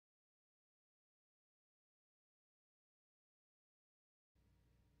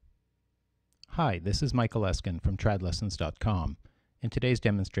Hi, this is Michael Eskin from tradlessons.com. In today's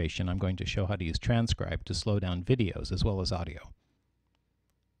demonstration, I'm going to show how to use Transcribe to slow down videos as well as audio.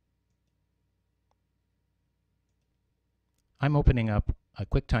 I'm opening up a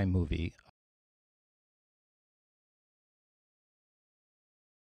QuickTime movie.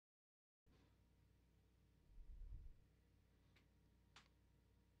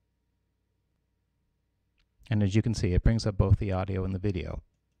 And as you can see, it brings up both the audio and the video.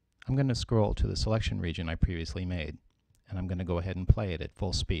 I'm going to scroll to the selection region I previously made, and I'm going to go ahead and play it at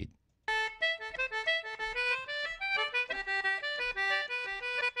full speed.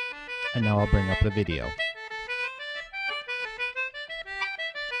 And now I'll bring up the video.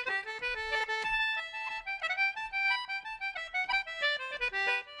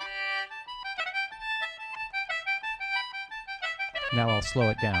 Now I'll slow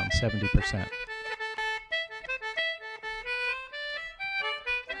it down 70%.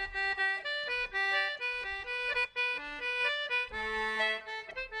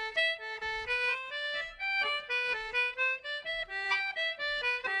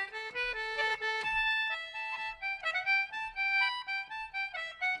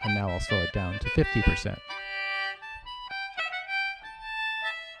 And now I'll slow it down to 50%.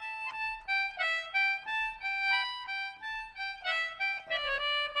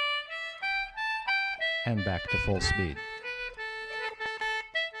 And back to full speed.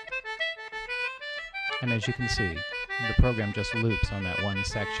 And as you can see, the program just loops on that one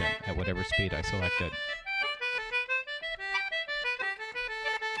section at whatever speed I selected.